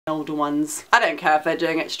older ones. I don't care if they're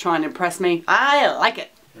doing it to try and impress me. I like it.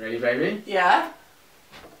 Ready, baby? Yeah.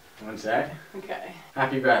 One sec. Okay.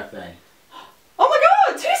 Happy birthday. Oh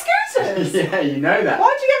my god, 2 scooters! Yeah, you know that.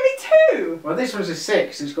 Why'd you get me 2? Well, this one's a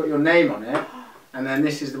 6, it's got your name on it. And then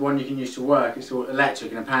this is the one you can use to work. It's all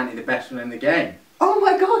electric and apparently the best one in the game. Oh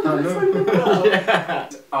my god, the best one in the world. Yeah.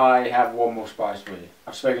 I have one more surprise for you.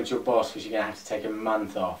 I've spoken to your boss because you're going to have to take a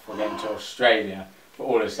month off. We're going to Australia for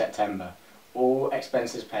all of September. All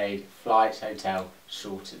expenses paid, flights, hotel,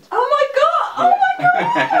 sorted. Oh my god!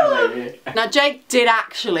 Oh my god! Now Jake did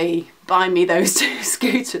actually buy me those 2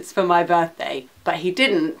 scooters for my birthday, but he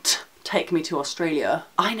didn't take me to Australia.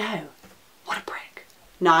 I know. What a prick.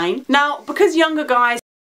 9. Now, because younger guys